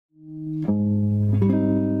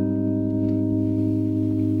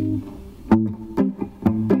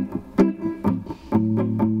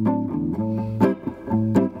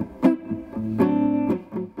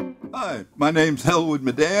My name's Elwood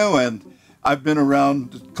Madeo, and I've been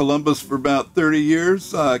around Columbus for about 30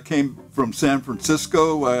 years. I came from San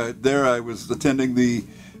Francisco. There I was attending the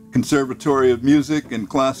Conservatory of Music and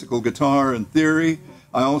Classical Guitar and Theory.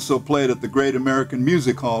 I also played at the Great American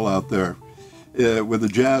Music Hall out there with a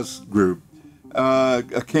jazz group. I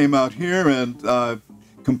came out here and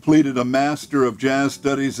completed a Master of Jazz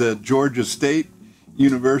Studies at Georgia State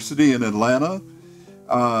University in Atlanta.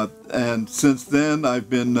 And since then, I've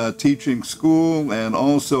been teaching school and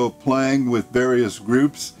also playing with various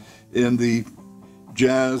groups in the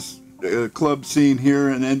jazz club scene here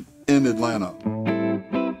in Atlanta.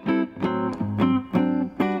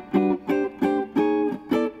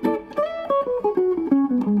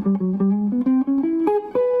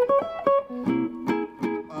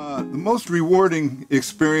 The most rewarding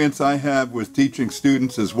experience I have with teaching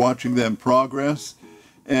students is watching them progress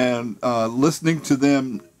and listening to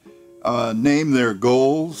them name their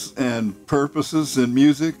goals and purposes in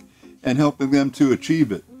music and helping them to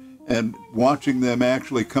achieve it and watching them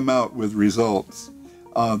actually come out with results.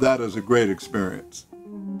 That is a great experience.